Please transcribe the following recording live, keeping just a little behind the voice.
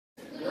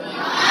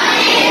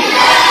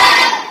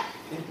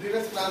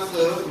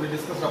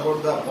discussed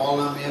about the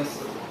polynomials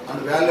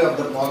and value of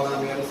the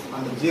polynomials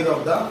and the zero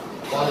of the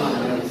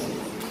polynomials.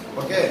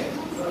 Okay.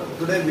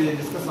 Today we will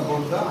discuss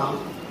about the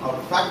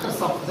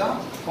factors of the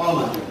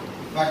polynomial.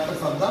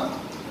 Factors of the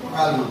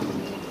polynomial.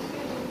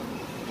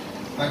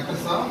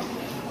 Factors of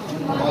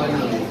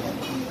polynomial.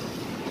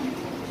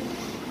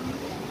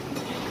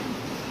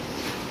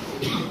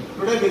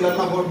 Today we learn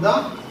about the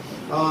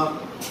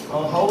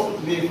how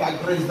we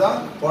factorize the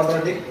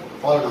quadratic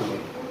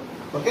polynomial.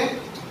 Okay.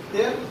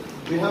 Here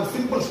we have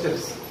simple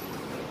steps.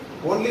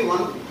 Only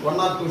one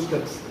or two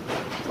steps.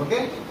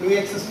 Okay.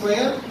 2x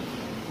square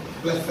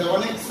plus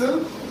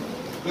 7x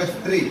plus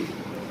 3.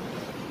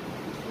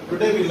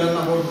 Today we learn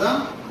about the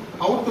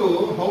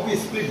how we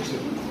split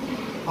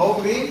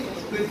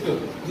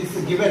this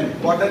given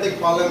quadratic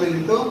polynomial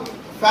into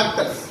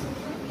factors.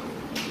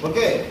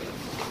 Okay.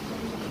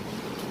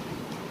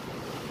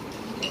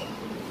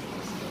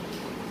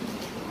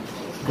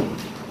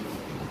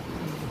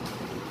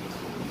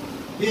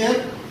 Here,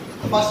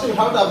 first we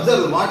have to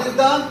observe what is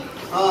the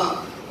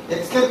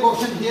x square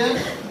quotient here?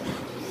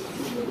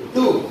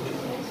 2.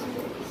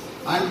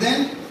 And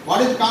then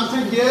what is the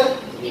constant here?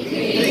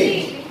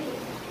 3.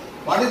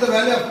 What is the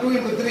value of 2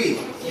 into 3?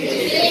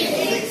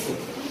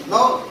 6.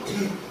 Now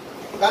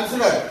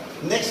consider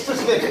next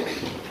step.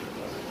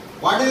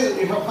 What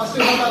is first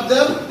we have to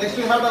observe? Next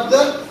we have to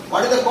observe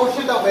what is the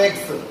quotient of x?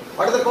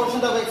 What is the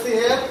quotient of x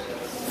here?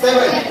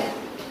 7.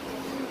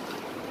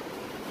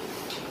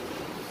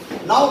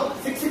 Now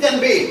 6 can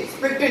be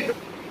split into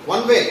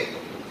one way,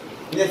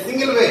 in a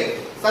single way,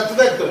 such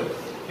that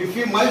if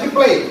you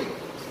multiply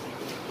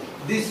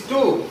these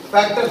two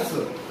factors,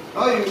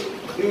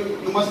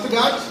 you must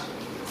get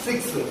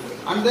 6,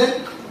 and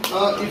then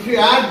if you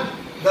add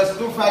those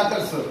two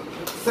factors,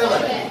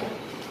 7.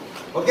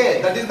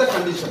 Okay, that is the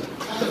condition.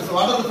 So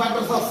what are the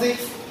factors of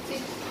 6?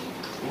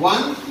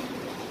 1,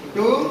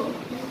 2,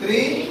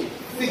 3,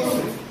 6.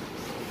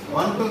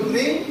 1, 2,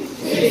 3,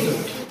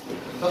 6.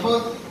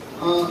 Suppose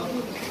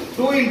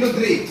 2 into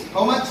 3,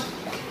 how much?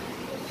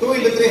 2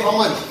 into 3, how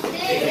much? 6.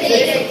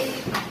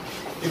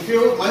 If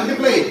you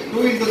multiply 2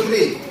 into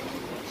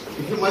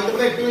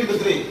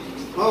 3,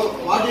 now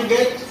what you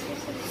get?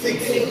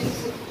 6.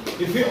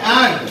 If you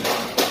add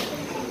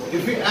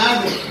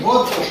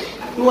both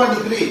 2 and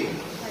 3,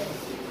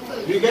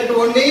 you get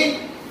only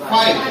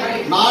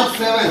 5, not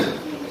 7.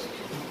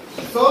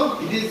 So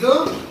it is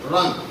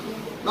wrong.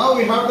 Now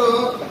we have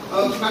to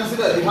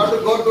consider, we have to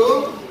go to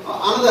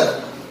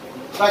another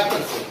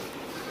factors.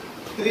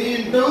 3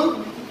 into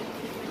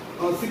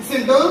 6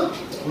 into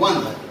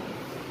 1.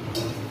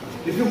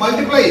 If you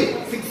multiply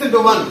 6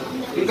 into 1,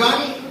 you got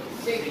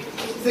 6.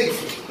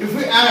 If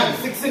you add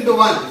 6 into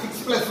 1,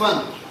 6 plus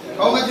 1,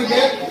 how much you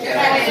get?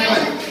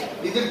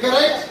 7. Is it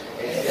correct?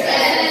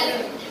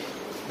 Yes.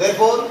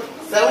 Therefore,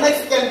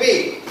 7x can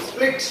be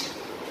split.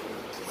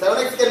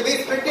 7x can be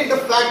split into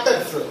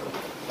factors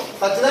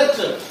such that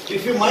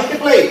if you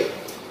multiply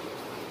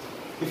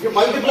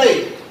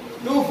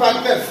 2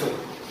 factors,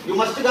 you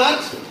must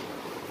get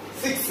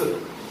 6.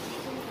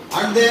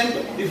 And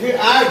then if you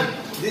add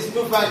these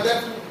 2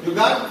 factors, you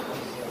got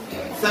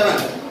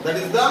 7. That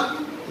is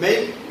the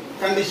main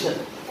condition.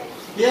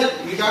 Here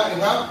we have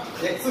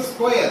x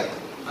square,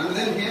 and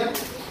then here,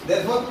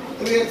 therefore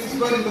 3x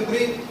square into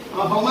 3,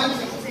 how much?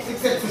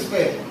 6x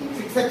square.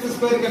 6x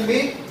square can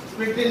be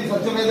split in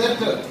such a way that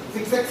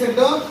 6x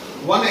into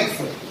 1x.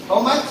 How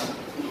much?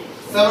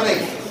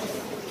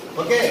 7x.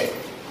 Okay.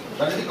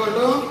 That is equal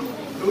to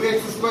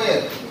 2x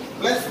square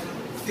plus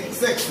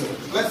 6x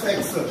plus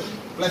x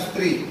plus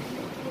 3.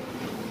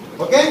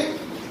 Okay.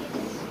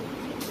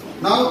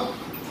 Now,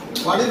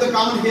 what is the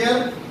common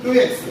here?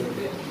 2x.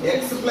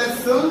 X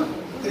plus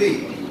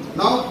 3.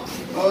 Now,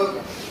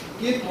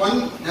 keep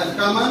 1 as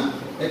common.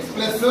 X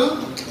plus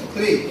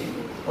 3.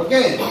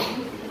 Okay.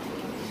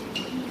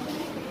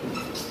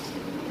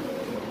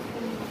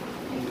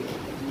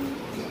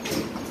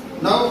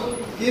 Now,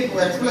 keep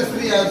x plus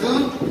 3 as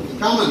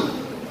common.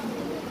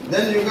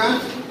 Then you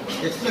got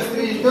x plus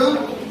 3 into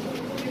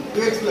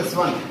 2x plus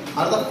 1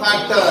 are the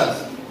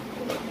factors.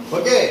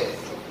 Okay.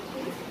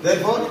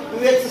 Therefore,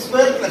 2x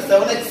square plus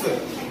 7x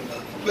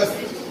plus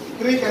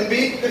 3 can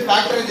be the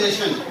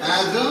factorization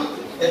as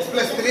x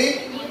plus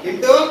 3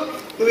 into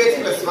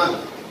 2x plus 1.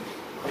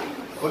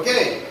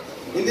 Okay.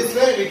 In this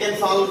way, we can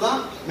solve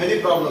the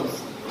many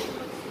problems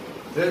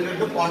related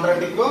to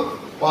quadratic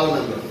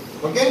polynomial.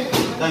 Okay.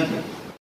 Thank you.